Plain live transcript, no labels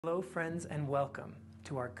Hello friends and welcome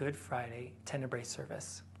to our Good Friday Tenebrae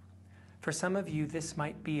service. For some of you this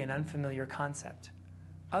might be an unfamiliar concept.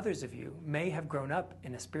 Others of you may have grown up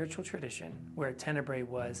in a spiritual tradition where Tenebrae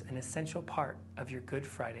was an essential part of your Good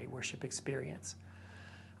Friday worship experience.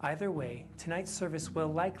 Either way, tonight's service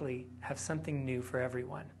will likely have something new for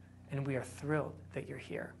everyone, and we are thrilled that you're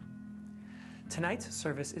here. Tonight's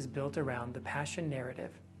service is built around the Passion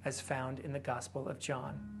narrative as found in the Gospel of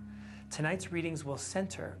John. Tonight's readings will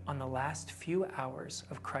center on the last few hours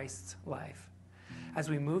of Christ's life. As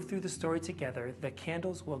we move through the story together, the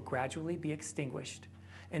candles will gradually be extinguished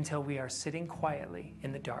until we are sitting quietly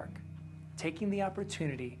in the dark, taking the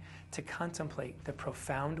opportunity to contemplate the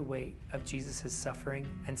profound weight of Jesus' suffering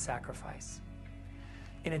and sacrifice.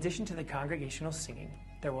 In addition to the congregational singing,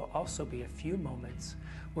 there will also be a few moments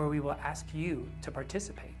where we will ask you to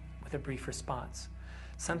participate with a brief response,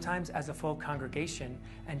 sometimes as a full congregation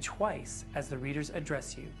and twice as the readers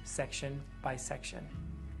address you section by section.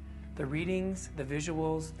 The readings, the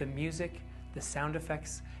visuals, the music, the sound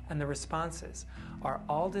effects, and the responses are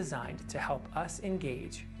all designed to help us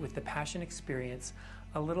engage with the Passion experience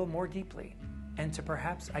a little more deeply and to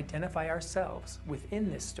perhaps identify ourselves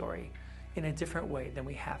within this story in a different way than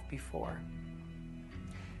we have before.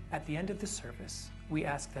 At the end of the service, we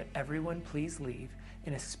ask that everyone please leave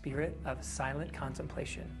in a spirit of silent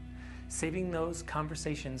contemplation, saving those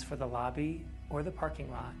conversations for the lobby or the parking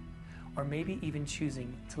lot, or maybe even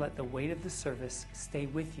choosing to let the weight of the service stay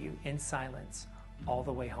with you in silence all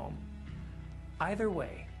the way home. Either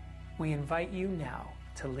way, we invite you now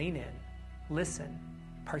to lean in, listen,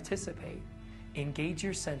 participate, engage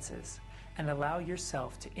your senses, and allow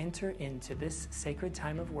yourself to enter into this sacred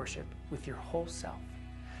time of worship with your whole self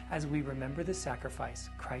as we remember the sacrifice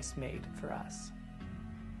Christ made for us.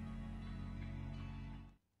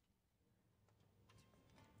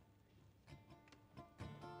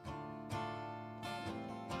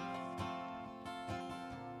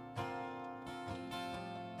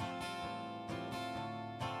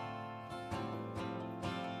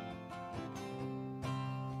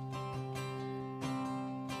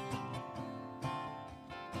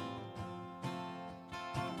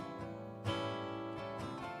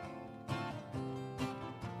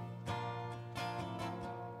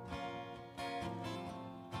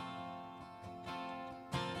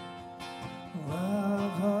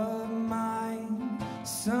 Love of mine,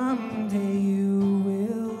 someday you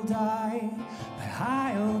will die, but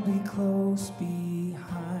I'll be close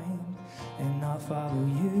behind, and I'll follow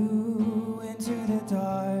you into the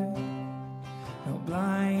dark. No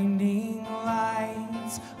blinding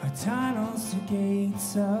lights or tunnels to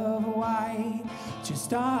gates of white,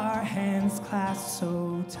 just our hands clasped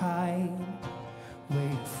so tight.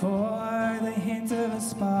 Wait for the hint of a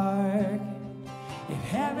spark. If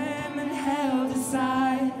heaven and hell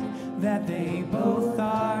decide that they both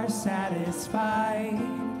are satisfied,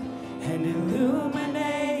 and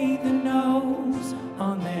illuminate the no's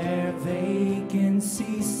on their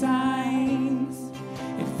vacancy signs,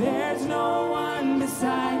 if there's no one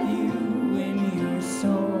beside you when your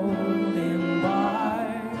soul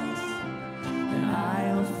embarks, then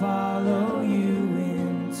I'll follow you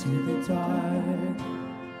into the dark.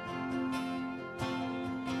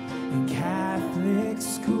 In Catholic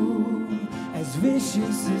school, as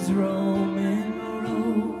vicious as Roman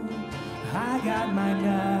rule, I got my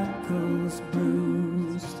knuckles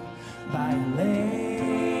bruised by a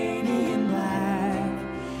lady in black,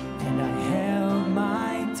 and I held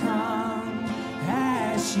my tongue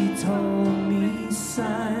as she told me,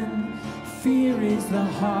 son, fear is the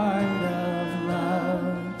heart of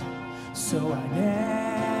love. So I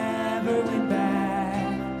never went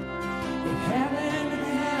back. If heaven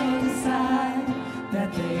decide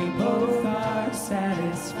that they both are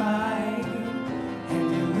satisfied,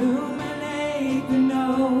 and illuminate the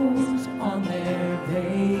no's on their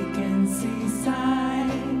vacancy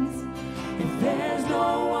signs, if there's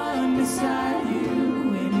no one beside you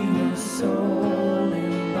when your soul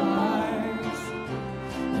embarks,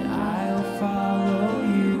 then I'll follow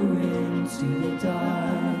you into the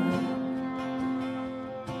dark.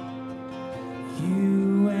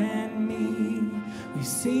 You and me, we've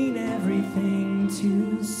seen everything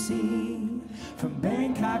to see, from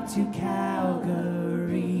Bangkok to Calgary,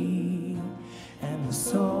 and the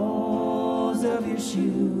soles of your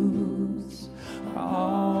shoes are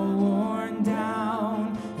all worn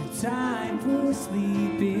down. The time for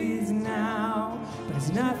sleep is now, but it's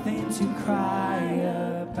nothing to cry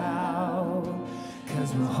about,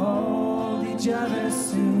 'cause we'll hold each other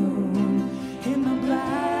soon in the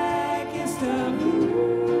blackest of blues.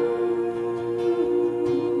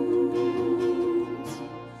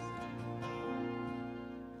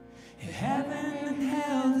 If heaven and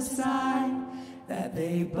hell decide that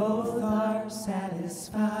they both are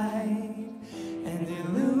satisfied, and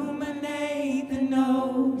illuminate the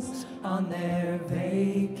notes on their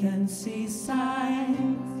vacancy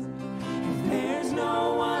signs, if there's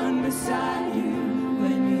no one beside you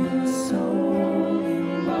when your soul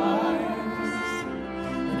embarks,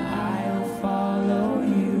 then I'll follow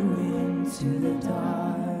you into the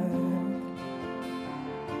dark.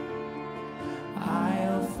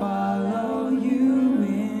 I'll follow you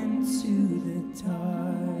into the dark.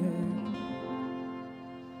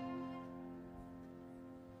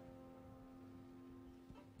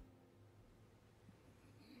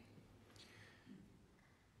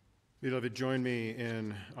 Beloved, join me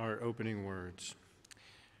in our opening words.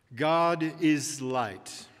 God is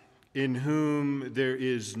light, in whom there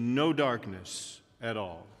is no darkness at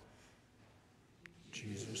all.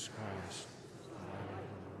 Jesus Christ.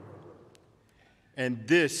 And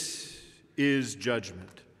this is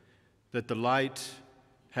judgment, that the light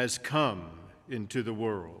has come into the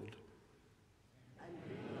world.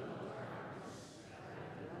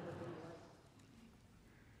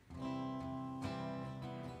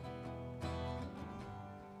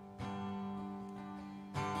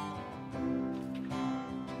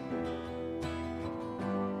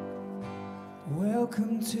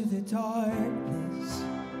 Welcome to the darkness.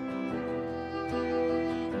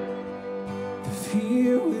 The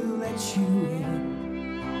fear will let you in.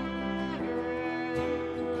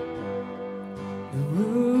 The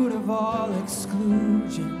root of all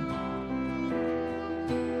exclusion.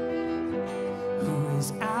 Who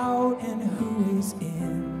is out and who is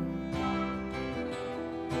in.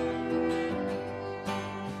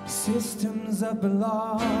 Systems of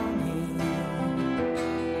belonging.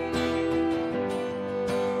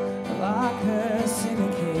 Lock us in a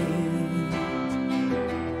cage.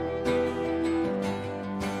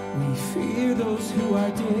 We fear those who are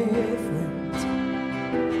different,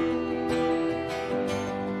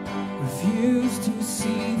 refuse to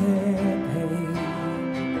see their pain.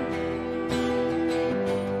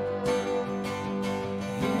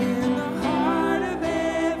 In the heart of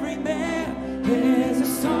every man, there's a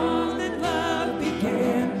song that love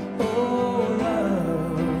began. Oh,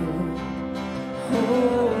 love.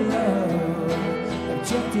 Oh,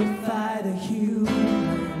 objectify the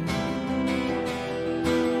human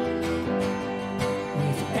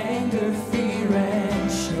with anger, fear,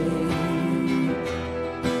 and shame.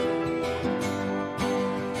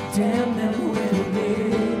 Damn them with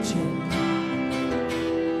religion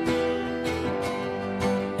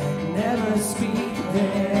and never speak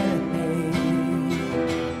their name.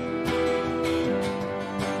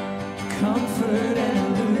 Comfort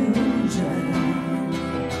and illusion.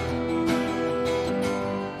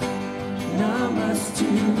 Numb us to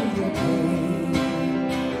the pain.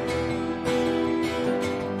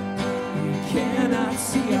 We cannot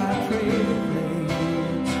see our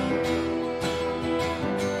privilege,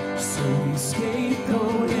 so we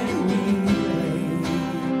scapegoat and we blame.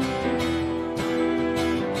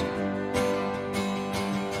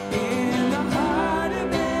 In the heart of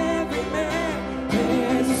every man,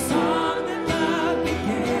 there's a song that love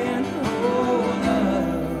began. Oh,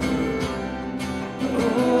 love.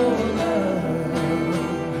 Oh,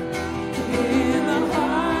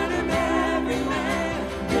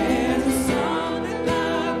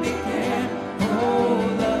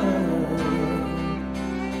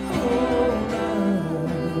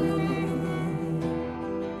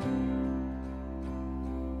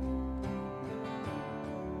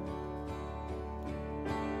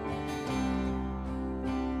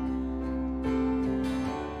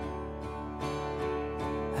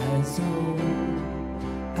 as old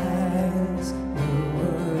as the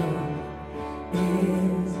world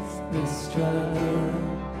is the struggle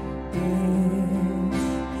is,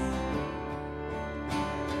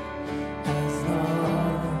 as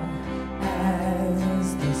long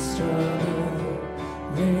as the struggle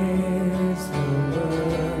lives the world.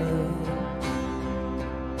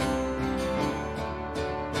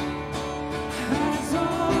 As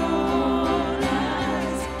old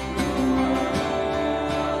as the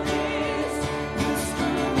world is, the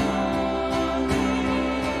struggle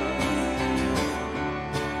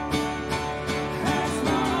as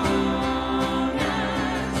long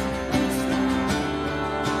as the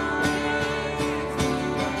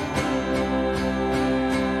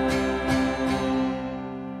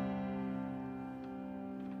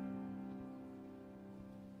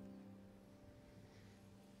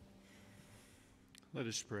Let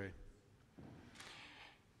us pray.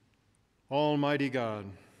 Almighty God,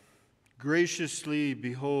 graciously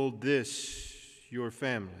behold this, your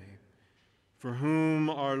family, for whom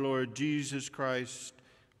our Lord Jesus Christ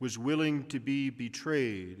was willing to be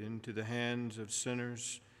betrayed into the hands of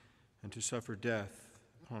sinners and to suffer death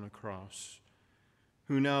upon a cross,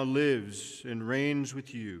 who now lives and reigns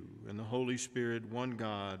with you and the Holy Spirit, one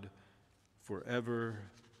God, forever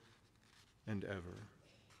and ever.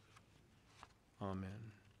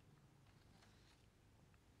 Amen.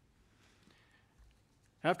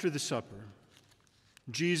 After the supper,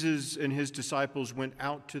 Jesus and his disciples went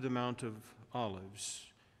out to the Mount of Olives,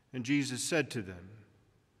 and Jesus said to them,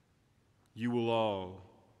 "You will all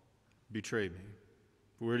betray me,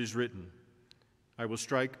 for it is written, I will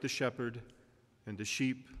strike the shepherd, and the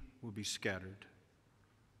sheep will be scattered."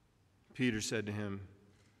 Peter said to him,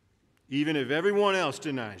 "Even if everyone else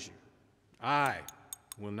denies you, I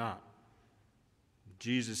will not."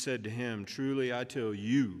 Jesus said to him, "Truly I tell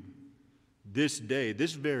you, this day,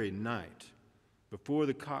 this very night, before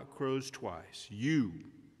the cock crows twice, you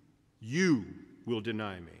will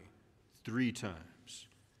deny me 3 times.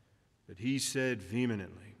 But he said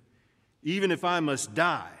vehemently, "Even if I must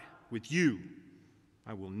die with you,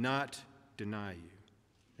 I will not deny you."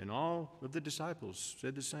 And all of the disciples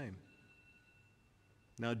said the same.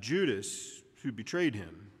 Now Judas, who betrayed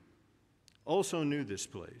him, also knew this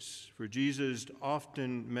place, for Jesus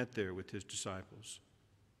often met there with his disciples.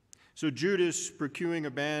 So Judas, procuring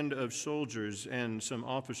a band of soldiers and some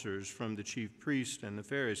officers from the chief priests and the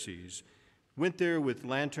Pharisees, went there with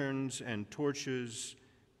lanterns and torches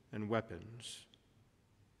and weapons.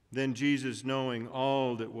 Then Jesus, knowing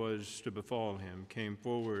all that was to befall him, came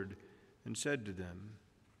forward and said to them,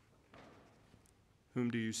 "Whom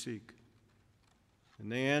do you seek?"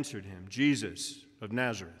 And they answered him, "Jesus of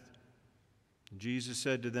Nazareth." And Jesus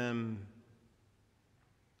said to them,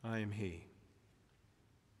 "I am he."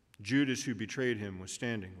 Judas, who betrayed him, was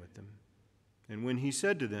standing with them. And when he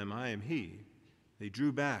said to them, "I am he," they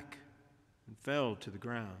drew back and fell to the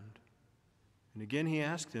ground. And again he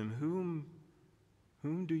asked them,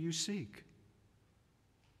 Whom do you seek?"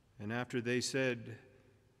 And after they said,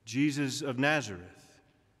 "Jesus of Nazareth,"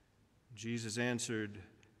 Jesus answered,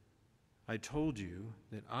 "I told you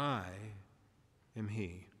that I am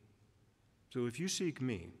he. So if you seek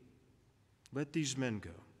me, let these men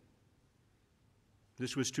go."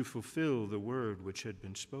 This was to fulfill the word which had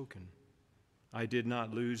been spoken. "I did not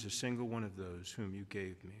lose a single one of those whom you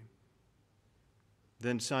gave me."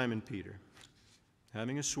 Then Simon Peter,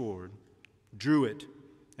 having a sword, drew it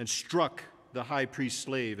and struck the high priest's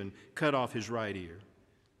slave and cut off his right ear.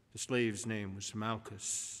 The slave's name was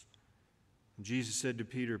Malchus. And Jesus said to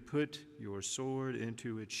Peter, "Put your sword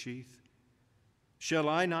into its sheath. Shall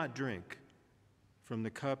I not drink from the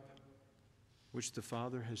cup which the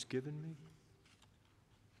Father has given me?"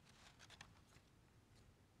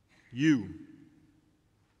 You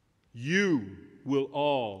will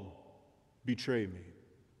all betray me.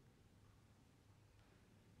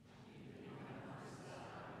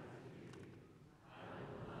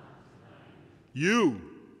 You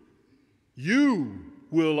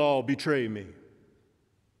will all betray me.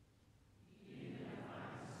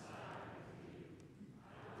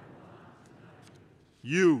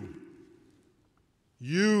 You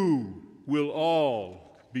will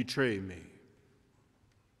all betray me.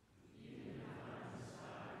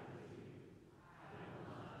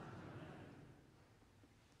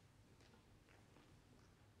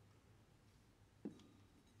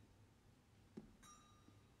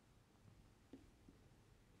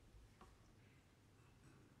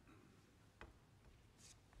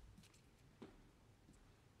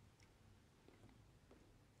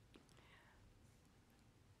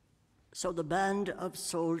 So the band of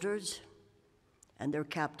soldiers and their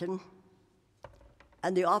captain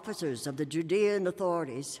and the officers of the Judean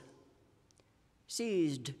authorities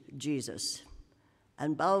seized Jesus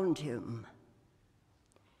and bound him.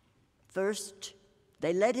 First,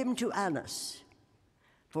 they led him to Annas,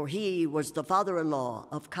 for he was the father-in-law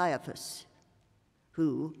of Caiaphas,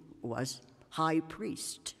 who was high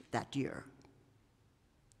priest that year.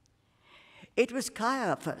 It was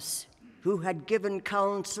Caiaphas who had given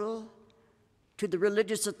counsel to the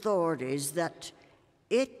religious authorities that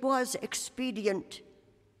it was expedient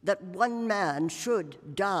that one man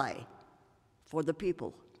should die for the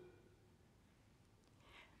people.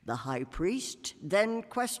 The high priest then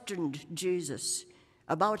questioned Jesus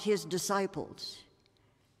about his disciples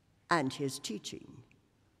and his teaching.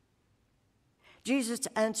 Jesus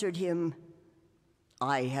answered him,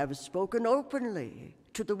 "I have spoken openly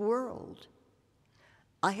to the world.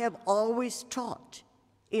 I have always taught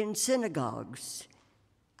in synagogues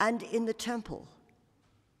and in the temple,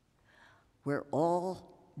 where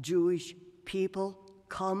all Jewish people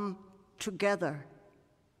come together.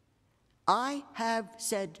 I have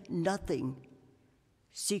said nothing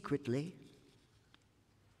secretly.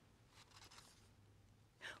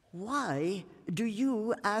 Why do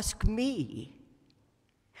you ask me?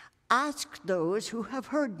 Ask those who have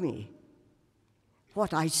heard me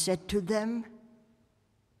what I said to them.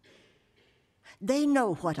 They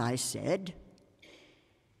know what I said.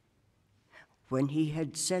 When he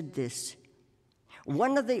had said this,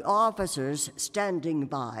 one of the officers standing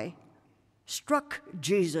by struck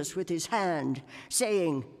Jesus with his hand,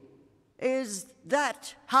 saying, "Is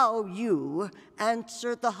that how you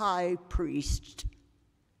answer the high priest?"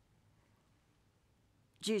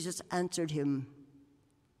 Jesus answered him,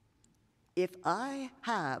 "If I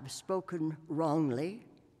have spoken wrongly,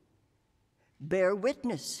 bear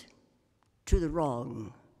witness to the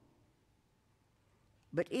wrong.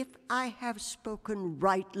 But if I have spoken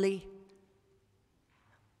rightly,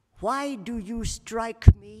 why do you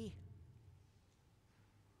strike me?"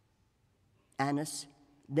 Annas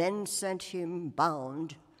then sent him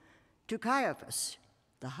bound to Caiaphas,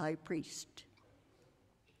 the high priest.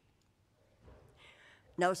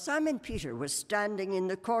 Now Simon Peter was standing in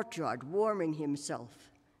the courtyard warming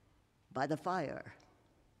himself by the fire.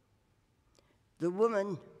 The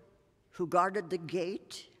woman who guarded the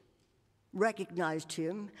gate recognized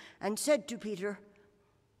him and said to Peter,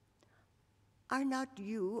 "Are not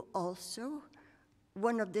you also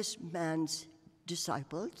one of this man's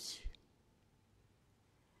disciples?"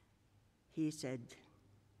 He said,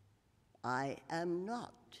 "I am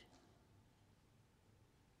not."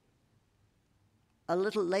 A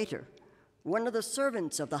little later, one of the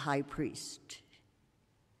servants of the high priest,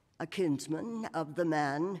 a kinsman of the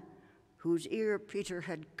man whose ear Peter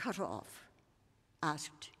had cut off,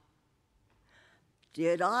 asked,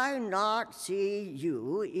 "Did I not see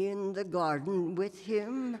you in the garden with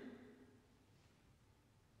him?"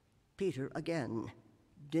 Peter again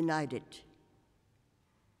denied it,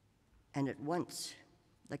 and at once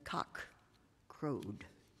the cock crowed.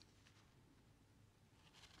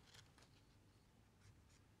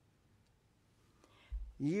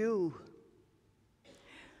 You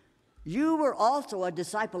were also a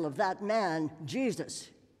disciple of that man,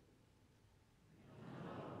 Jesus.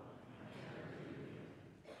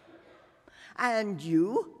 And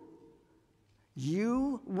you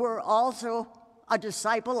were also a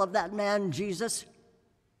disciple of that man, Jesus.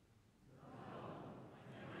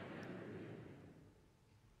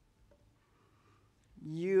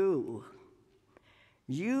 You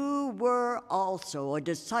were also a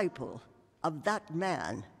disciple of that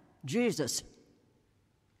man, Jesus.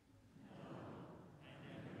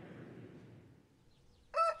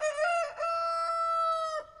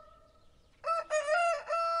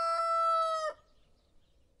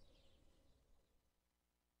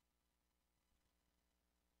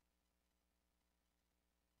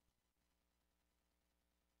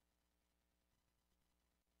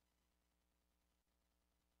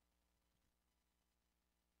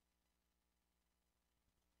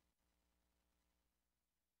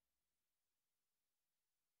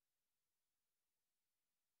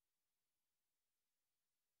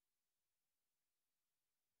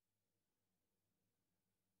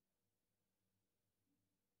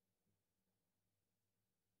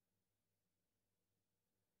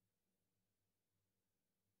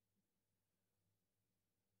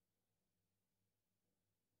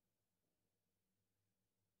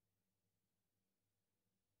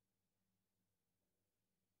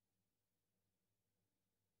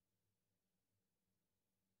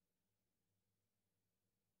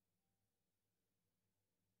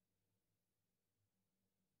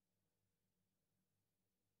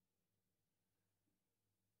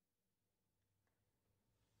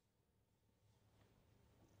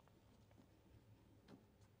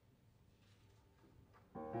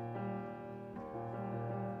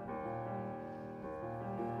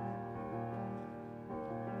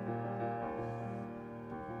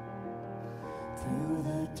 Through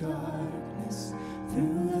the darkness,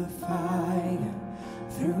 through the fire,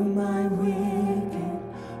 through my wicked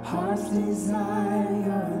heart's desire,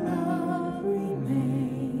 your love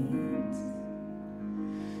remains.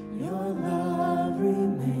 Your love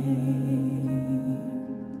remains.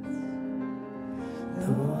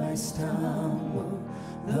 Though I stumble,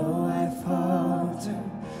 though I falter,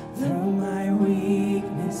 through my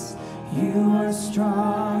weakness, you are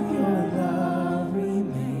strong, your love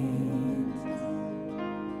remains.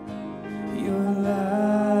 Your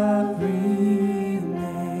love remains.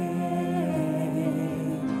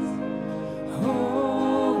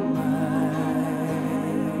 Oh, my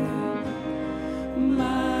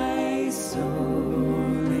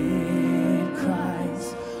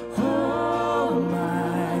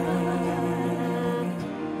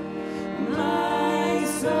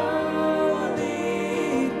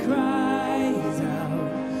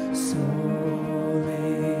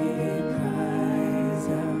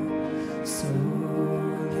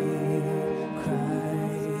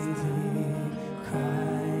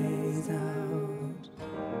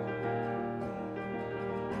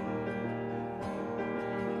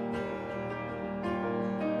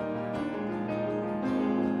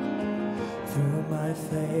my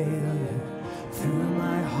failure, through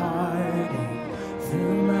my heartache,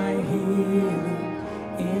 through my healing,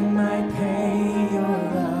 in my pain, your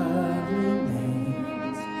love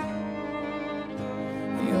remains.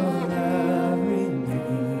 Your love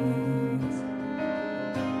remains.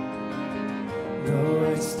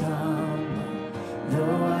 Though I stumble,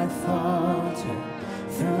 though I falter,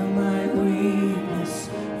 through my weakness,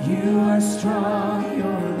 you are strong.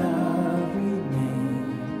 Your love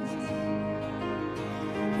remains.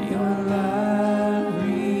 Your love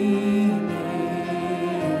remains.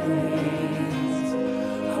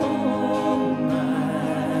 Oh,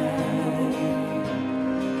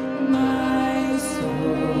 my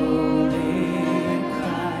soul in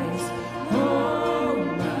Christ. Oh,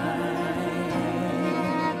 my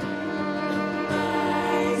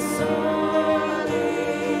soul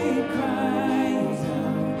in Christ.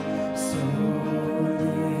 Soul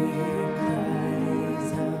in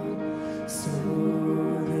Christ.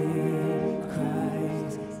 Soul in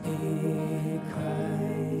Christ. It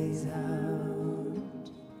cries out.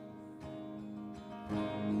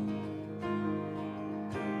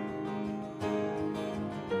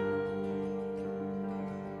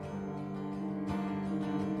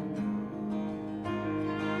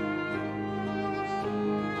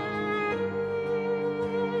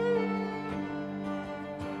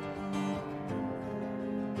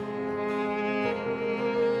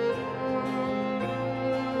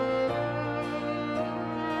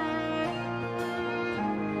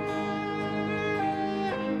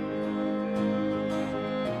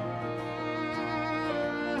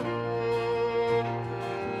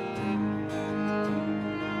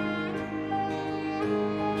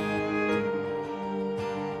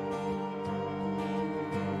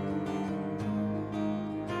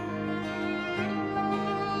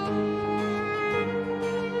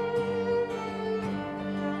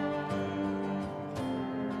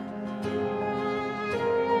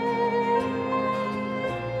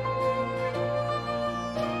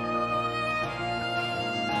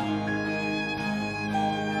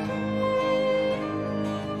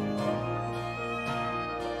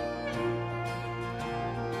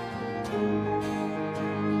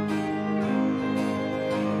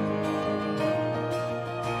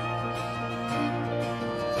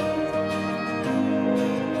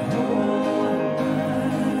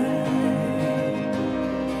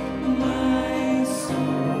 My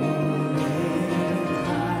soul in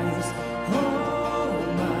Christ. Oh,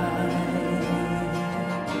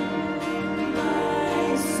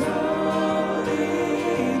 my soul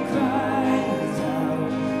in Christ.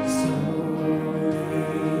 Soul in Christ.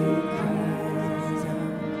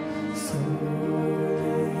 Soul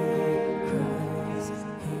in Christ. It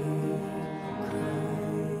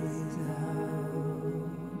cries out.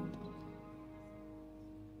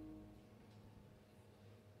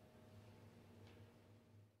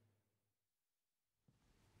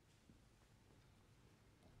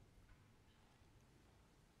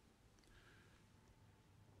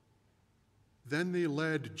 Then they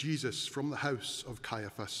led Jesus from the house of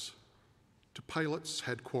Caiaphas to Pilate's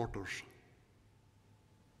headquarters.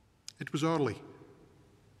 It was early.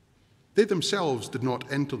 They themselves did not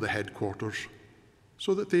enter the headquarters,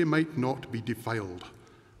 so that they might not be defiled,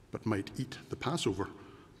 but might eat the Passover.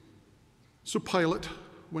 So Pilate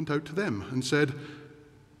went out to them and said,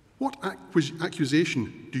 "What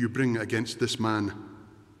accusation do you bring against this man?"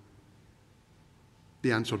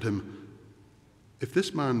 They answered him, "If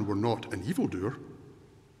this man were not an evildoer,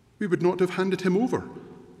 we would not have handed him over."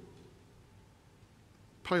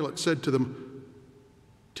 Pilate said to them,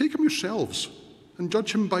 "Take him yourselves and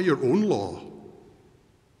judge him by your own law."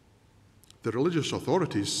 The religious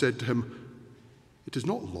authorities said to him, "It is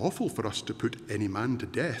not lawful for us to put any man to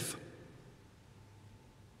death."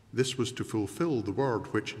 This was to fulfill the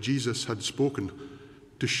word which Jesus had spoken,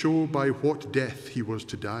 to show by what death he was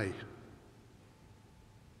to die.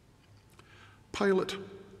 Pilate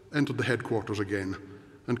entered the headquarters again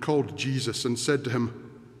and called Jesus and said to him,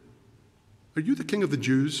 "Are you the king of the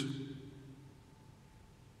Jews?"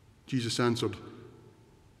 Jesus answered,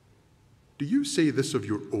 "Do you say this of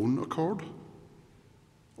your own accord?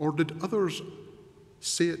 Or did others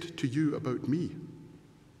say it to you about me?"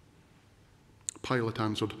 Pilate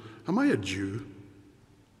answered, "Am I a Jew?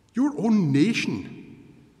 Your own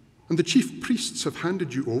nation and the chief priests have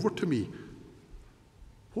handed you over to me.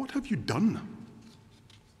 What have you done?"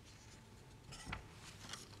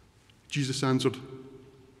 Jesus answered,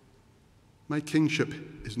 "My kingship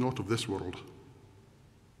is not of this world.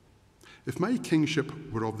 If my kingship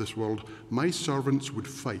were of this world, my servants would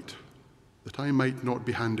fight, that I might not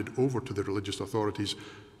be handed over to the religious authorities.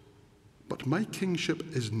 But my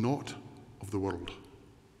kingship is not of the world.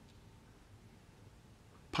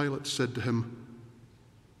 Pilate said to him,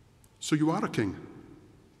 "So you are a king?"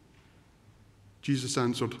 Jesus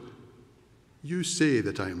answered, "You say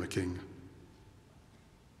that I am a king.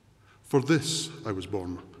 For this I was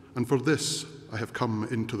born, and for this I have come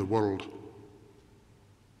into the world,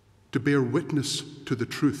 to bear witness to the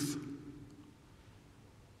truth.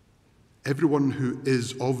 Everyone who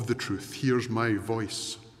is of the truth hears my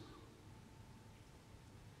voice."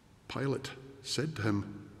 Pilate said to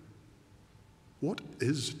him, "What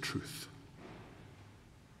is truth?"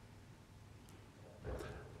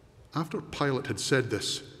 After Pilate had said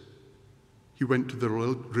this, he went to the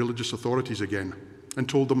religious authorities again and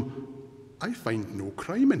told them, "I find no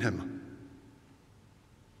crime in him.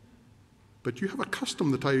 But you have a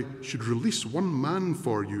custom that I should release one man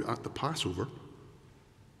for you at the Passover.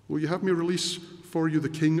 Will you have me release for you the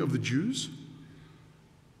King of the Jews?"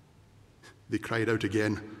 They cried out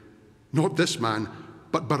again, "Not this man,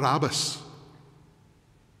 but Barabbas."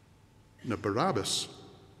 Now Barabbas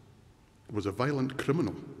was a violent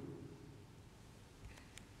criminal.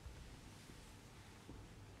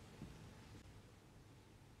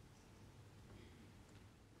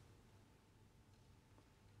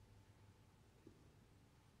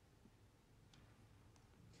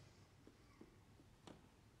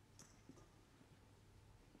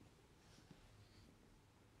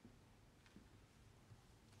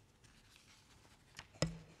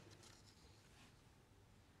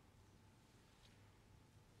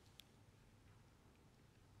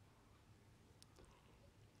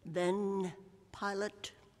 Then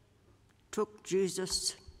Pilate took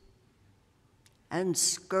Jesus and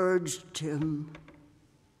scourged him.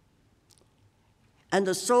 And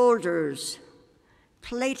the soldiers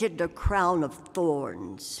plaited a crown of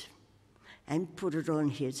thorns and put it on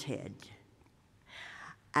his head,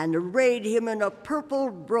 and arrayed him in a purple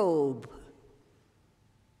robe.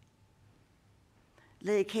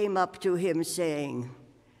 They came up to him saying,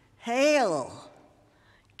 "Hail,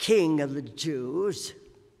 King of the Jews!"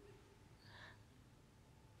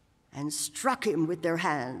 and struck him with their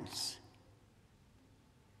hands.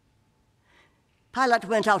 Pilate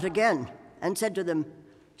went out again and said to them,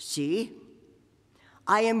 "See,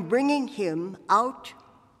 I am bringing him out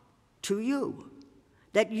to you,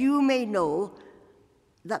 that you may know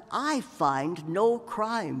that I find no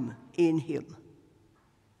crime in him."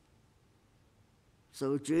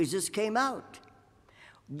 So Jesus came out,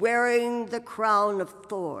 wearing the crown of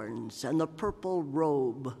thorns and the purple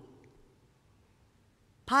robe.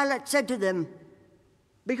 Pilate said to them,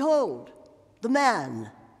 "Behold, the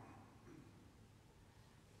man."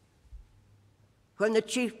 When the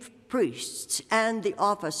chief priests and the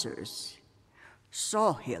officers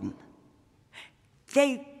saw him,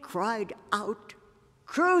 they cried out,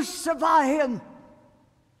 "Crucify him!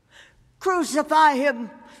 Crucify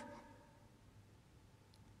him!"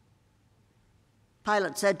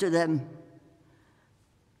 Pilate said to them,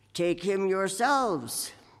 "Take him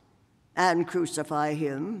yourselves and crucify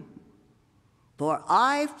him, for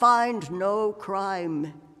I find no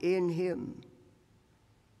crime in him."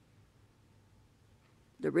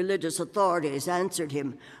 The religious authorities answered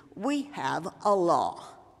him, "We have a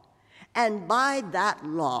law, and by that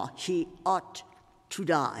law he ought to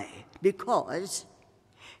die, because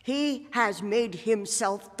he has made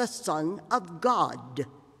himself the Son of God."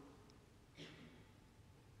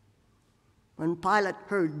 When Pilate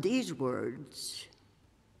heard these words,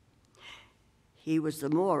 he was the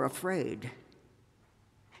more afraid.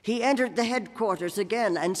 He entered the headquarters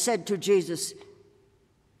again and said to Jesus,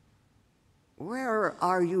 "Where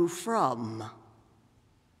are you from?"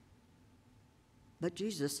 But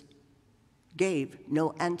Jesus gave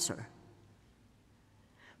no answer.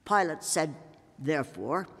 Pilate said,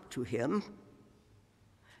 therefore, to him,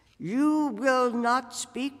 "You will not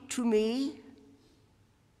speak to me?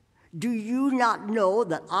 Do you not know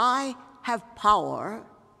that I have power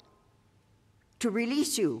to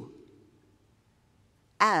release you,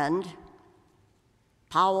 and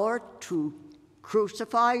power to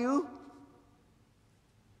crucify you?"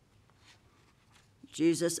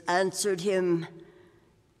 Jesus answered him,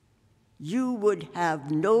 "You would have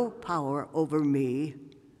no power over me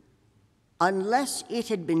unless it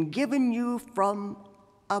had been given you from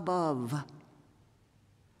above.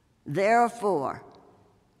 Therefore,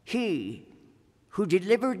 he who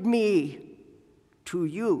delivered me to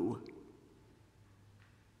you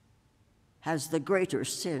has the greater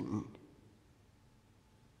sin."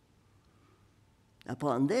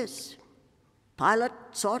 Upon this, Pilate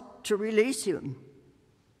sought to release him.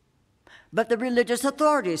 But the religious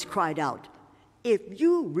authorities cried out, "If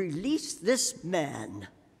you release this man,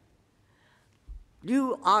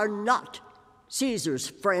 you are not Caesar's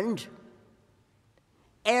friend.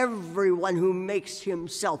 Everyone who makes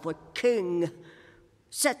himself a king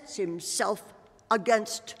sets himself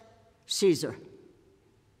against Caesar.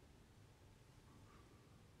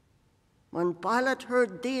 When Pilate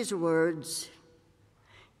heard these words,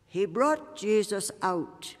 he brought Jesus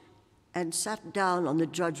out and sat down on the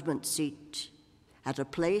judgment seat at a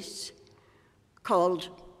place called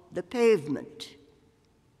the Pavement,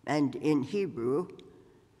 and in Hebrew,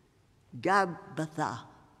 Gabbatha.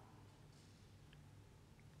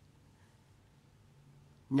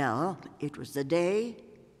 Now it was the day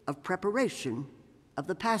of preparation of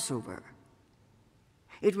the Passover.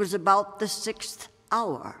 It was about the 6th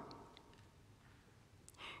hour.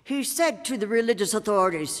 He said to the religious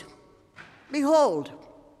authorities, "Behold,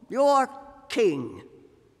 your king."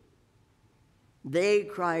 They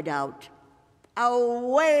cried out,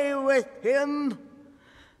 "Away with him!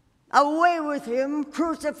 Away with him!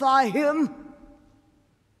 Crucify him!"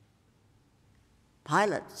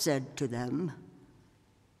 Pilate said to them,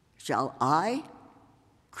 "Shall I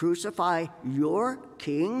crucify your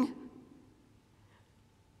king?"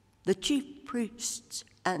 The chief priests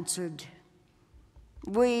answered,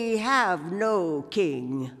 "We have no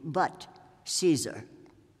king but Caesar."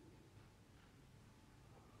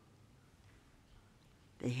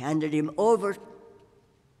 They handed him over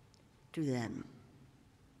to them.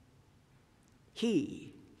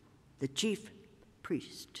 He, the chief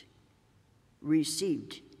priest,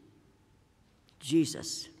 received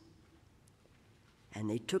Jesus, and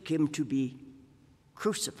they took him to be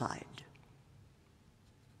crucified.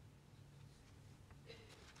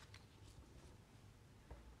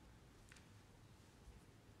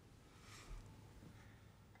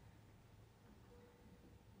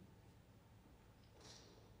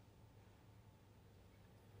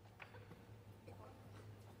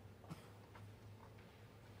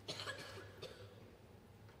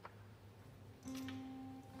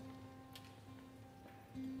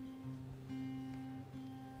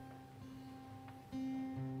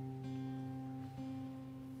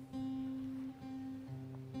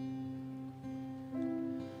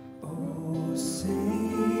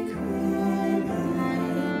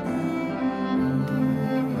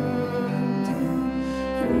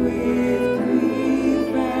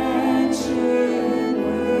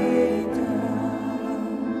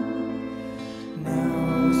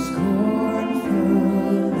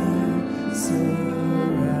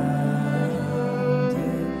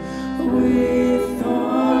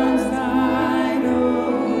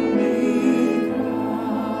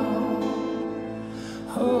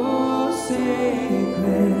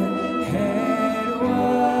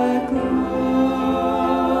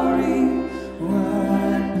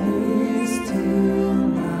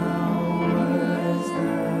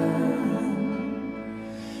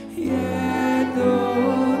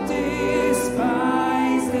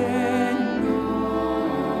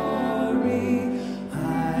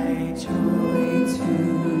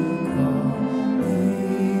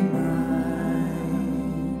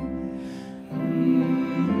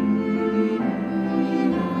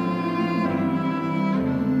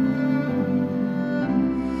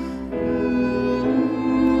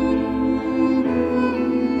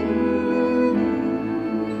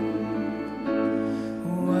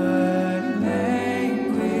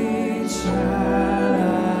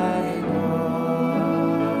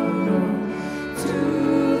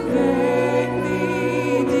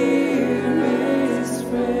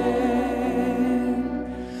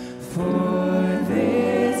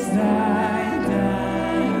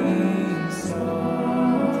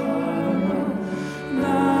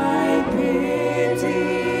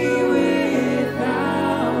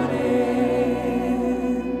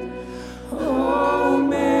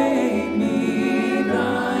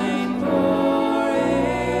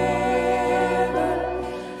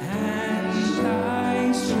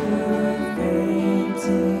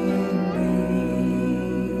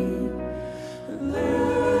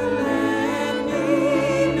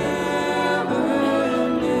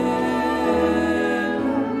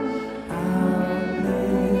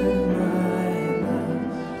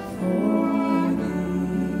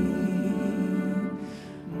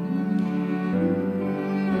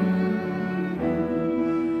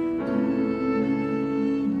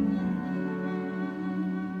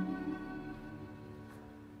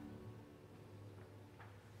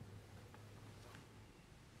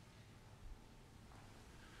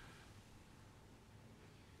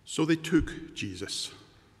 So they took Jesus,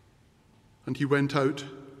 and he went out,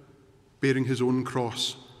 bearing his own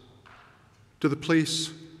cross, to the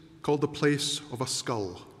place called the place of a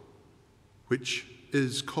skull, which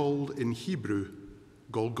is called in Hebrew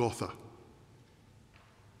Golgotha,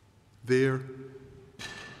 There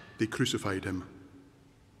they crucified him,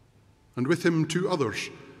 and with him 2 others,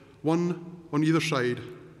 one on either side,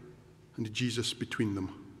 and Jesus between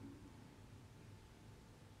them.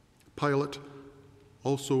 Pilate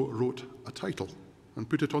also wrote a title and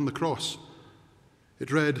put it on the cross.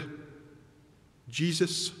 It read,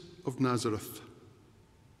 "Jesus of Nazareth,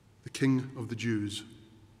 the King of the Jews."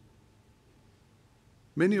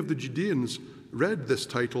 Many of the Judeans read this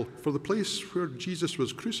title, for the place where Jesus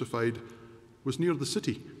was crucified was near the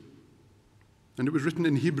city, and it was written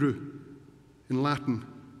in Hebrew, in Latin,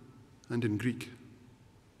 and in Greek.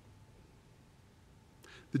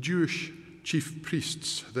 The Jewish chief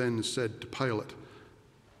priests then said to Pilate,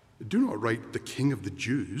 "Do not write the King of the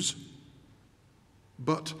Jews,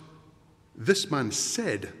 but this man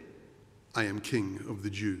said, 'I am King of the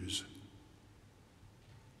Jews.'"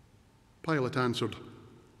 Pilate answered,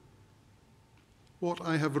 "What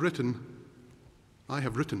I have written, I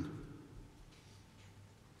have written."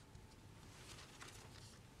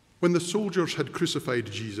 When the soldiers had crucified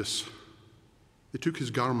Jesus, they took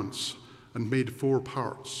his garments and made 4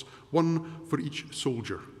 parts, one for each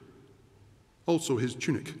soldier, also his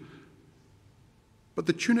tunic. But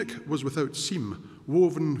the tunic was without seam,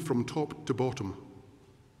 woven from top to bottom.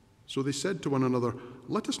 So they said to one another,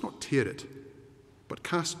 "Let us not tear it, but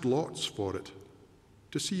cast lots for it,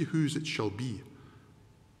 to see whose it shall be."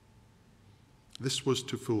 This was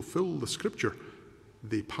to fulfill the scripture,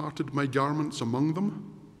 "They parted my garments among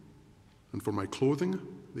them, and for my clothing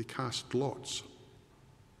they cast lots."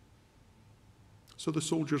 So the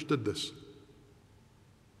soldiers did this.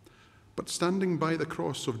 But standing by the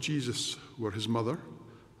cross of Jesus were his mother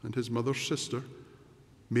and his mother's sister,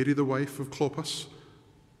 Mary the wife of Clopas,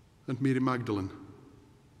 and Mary Magdalene.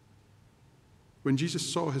 When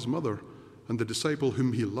Jesus saw his mother and the disciple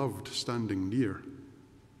whom he loved standing near,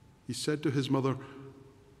 he said to his mother,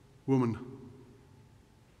 "Woman,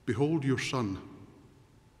 behold your son."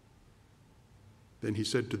 Then he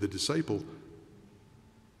said to the disciple,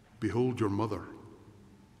 "Behold your mother."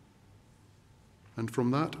 And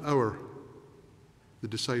from that hour, the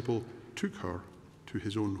disciple took her to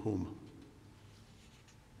his own home.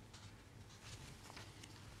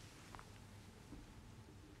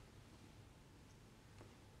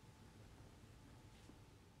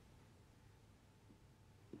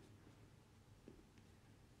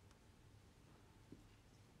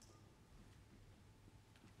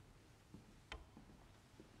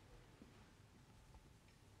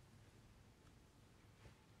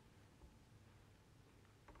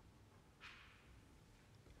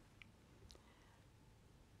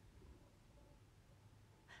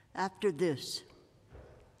 After this,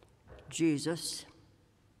 Jesus,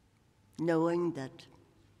 knowing that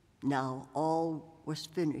now all was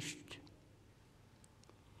finished,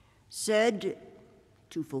 said,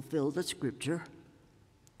 to fulfill the scripture,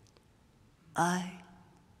 "I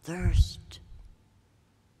thirst."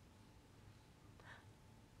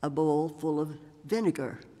 A bowl full of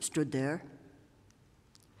vinegar stood there.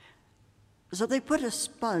 So they put a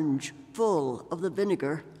sponge full of the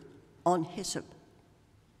vinegar on hyssop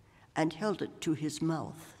and held it to his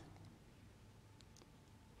mouth.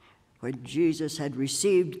 When Jesus had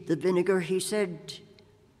received the vinegar, he said,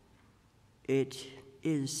 "It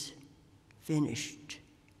is finished."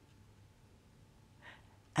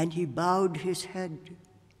 And he bowed his head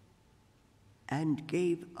and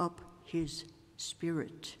gave up his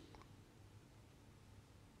spirit.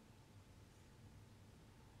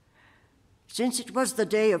 Since it was the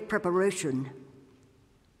day of preparation,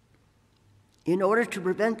 in order to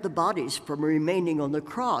prevent the bodies from remaining on the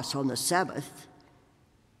cross on the Sabbath,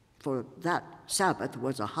 for that Sabbath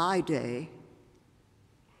was a high day,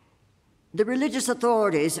 the religious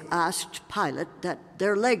authorities asked Pilate that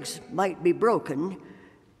their legs might be broken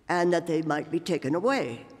and that they might be taken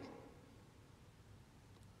away.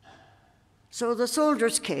 So the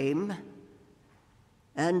soldiers came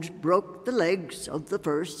and broke the legs of the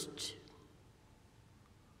first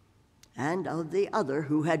and of the other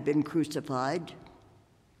who had been crucified.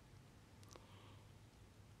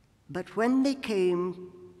 But when they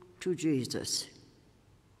came to Jesus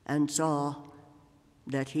and saw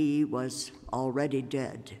that he was already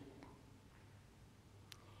dead,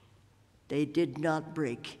 they did not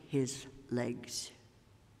break his legs.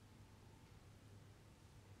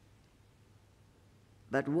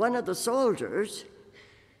 But one of the soldiers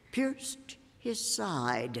pierced his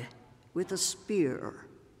side with a spear,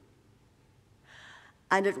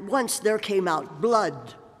 and at once there came out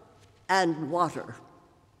blood and water.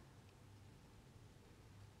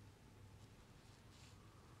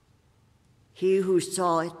 He who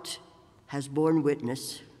saw it has borne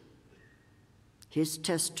witness, His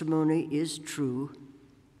testimony is true,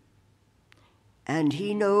 and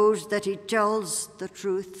he knows that he tells the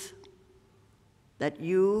truth, that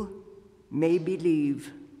you may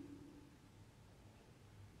believe.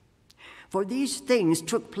 For these things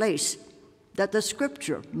took place that the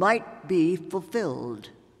scripture might be fulfilled.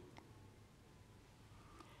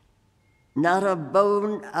 Not a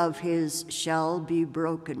bone of his shall be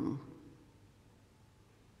broken.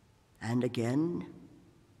 And again,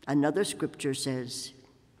 another scripture says,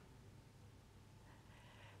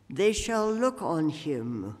 they shall look on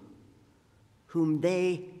him whom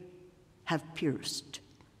they have pierced.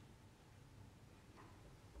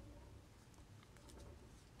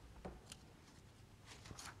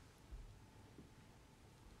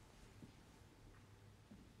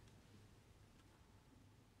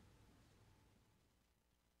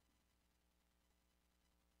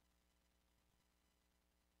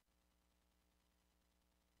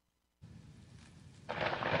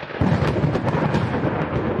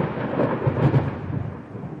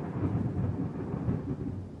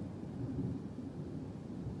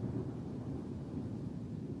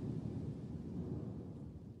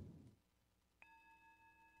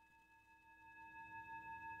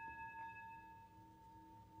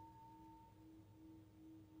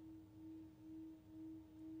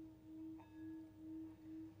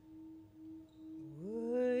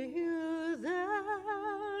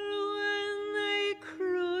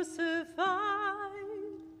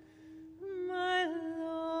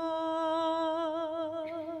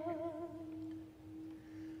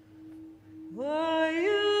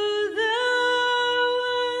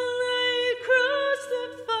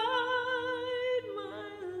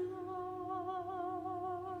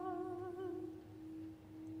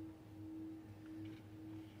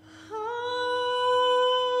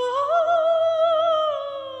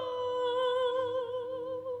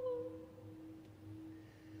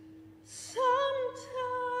 Sometimes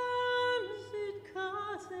it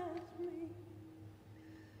causes me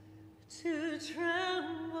to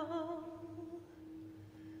tremble,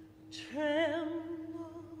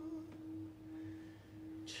 tremble,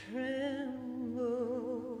 tremble.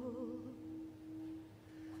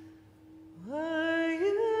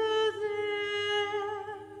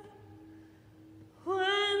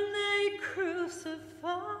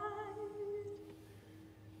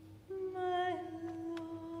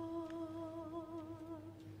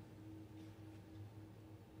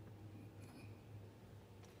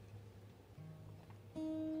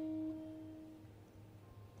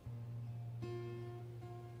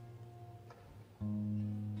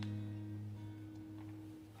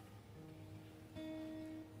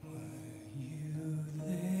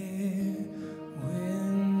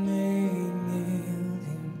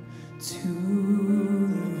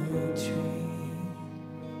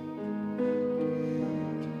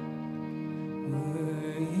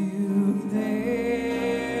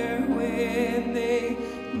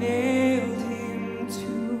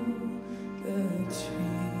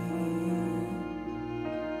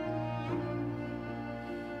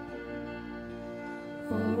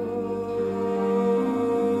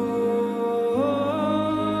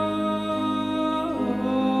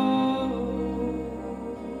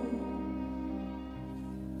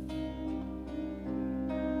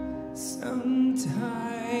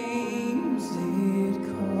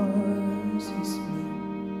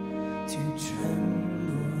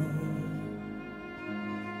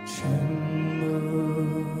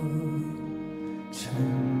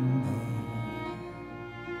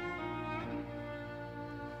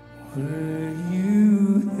 Were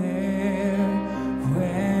you there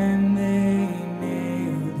when they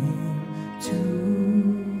nailed him to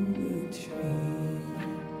the tree?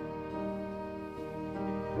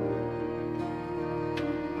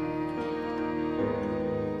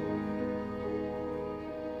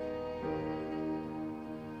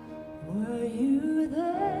 Were you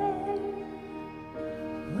there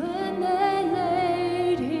when they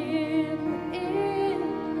laid him in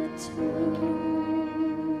the tomb?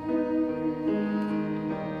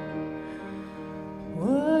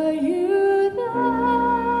 Were you there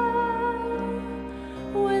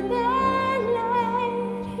when they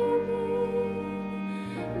laid him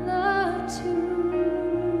in the tomb?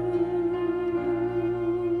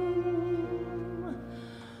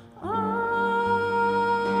 Oh,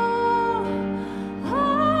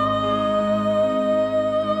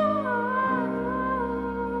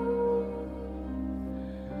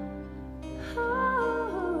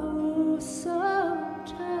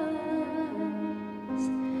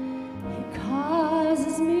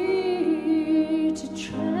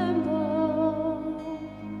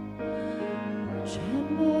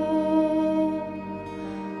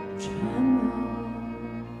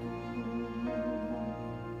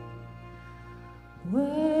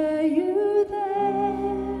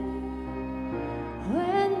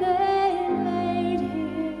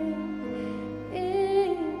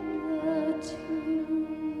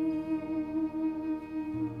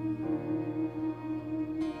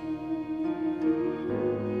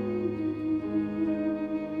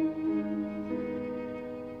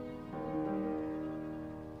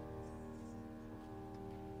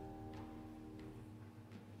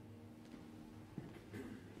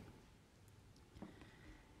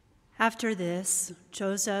 After this,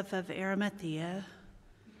 Joseph of Arimathea,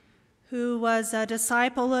 who was a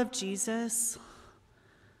disciple of Jesus,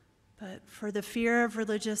 but for the fear of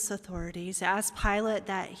religious authorities, asked Pilate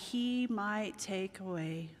that he might take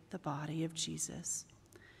away the body of Jesus.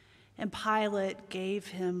 And Pilate gave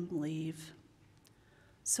him leave.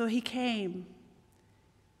 So he came,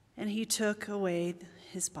 and he took away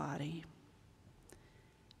his body.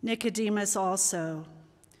 Nicodemus also,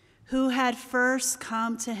 who had first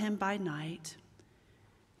come to him by night,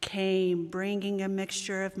 came bringing a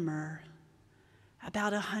mixture of myrrh,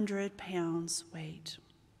 about 100 pounds weight.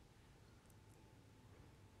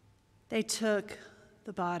 They took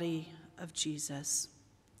the body of Jesus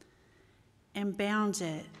and bound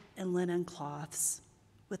it in linen cloths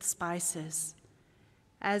with spices,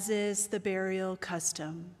 as is the burial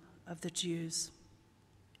custom of the Jews.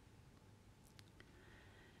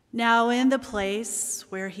 Now in the place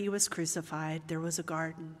where he was crucified, there was a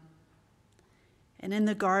garden, and in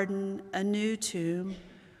the garden a new tomb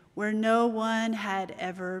where no one had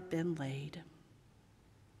ever been laid.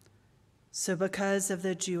 So because of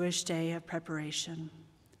the Jewish day of preparation,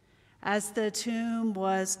 as the tomb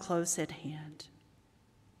was close at hand,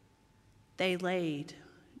 they laid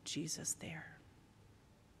Jesus there.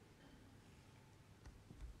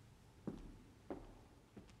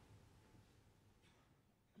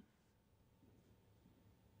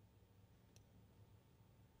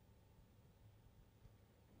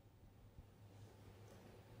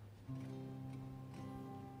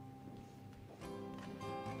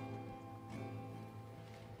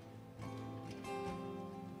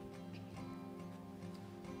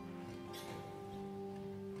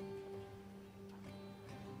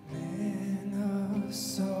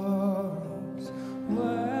 Sorrows, what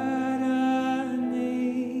a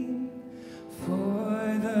name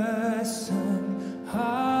for the Son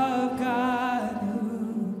of God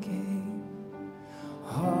who came,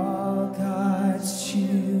 all God's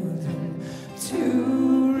children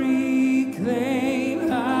to reclaim.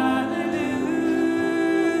 Hallelujah,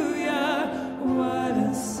 what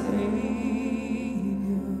a Savior.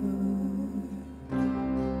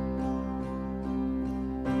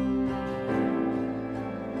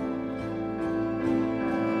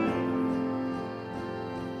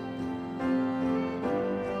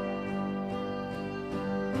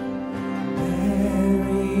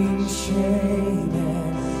 Shame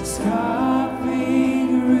and scoffing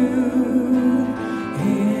rude,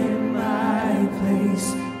 in my place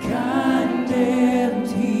condemned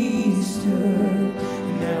he stood.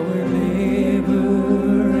 Now we're liberated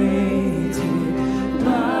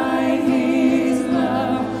by his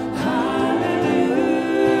love. Hallelujah,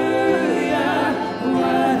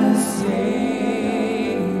 what a Savior.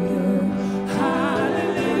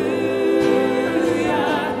 Hallelujah,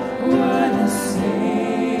 what a Savior.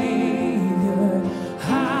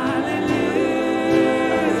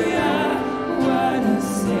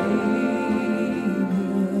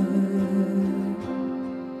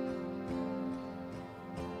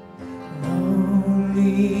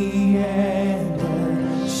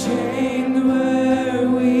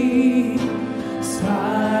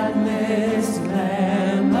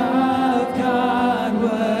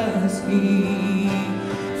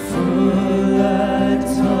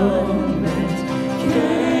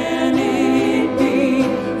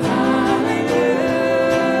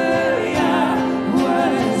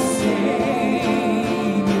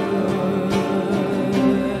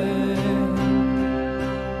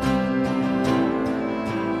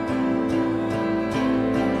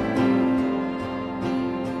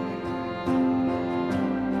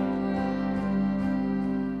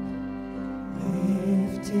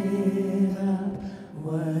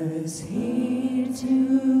 Was he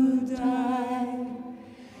to die?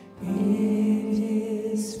 It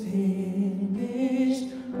is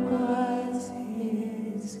finished, was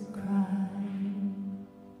his cry.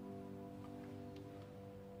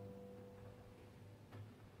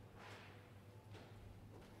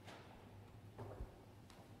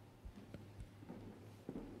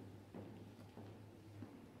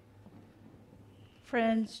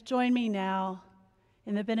 Friends, join me now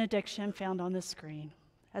in the benediction found on the screen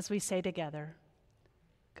as we say together,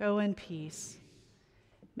 "Go in peace.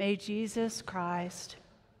 May Jesus Christ,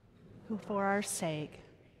 who for our sake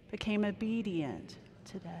became obedient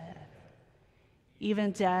to death,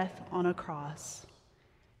 even death on a cross,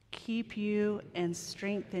 keep you and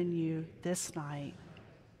strengthen you this night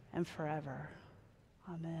and forever.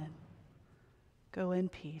 Amen. Go in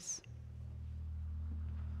peace."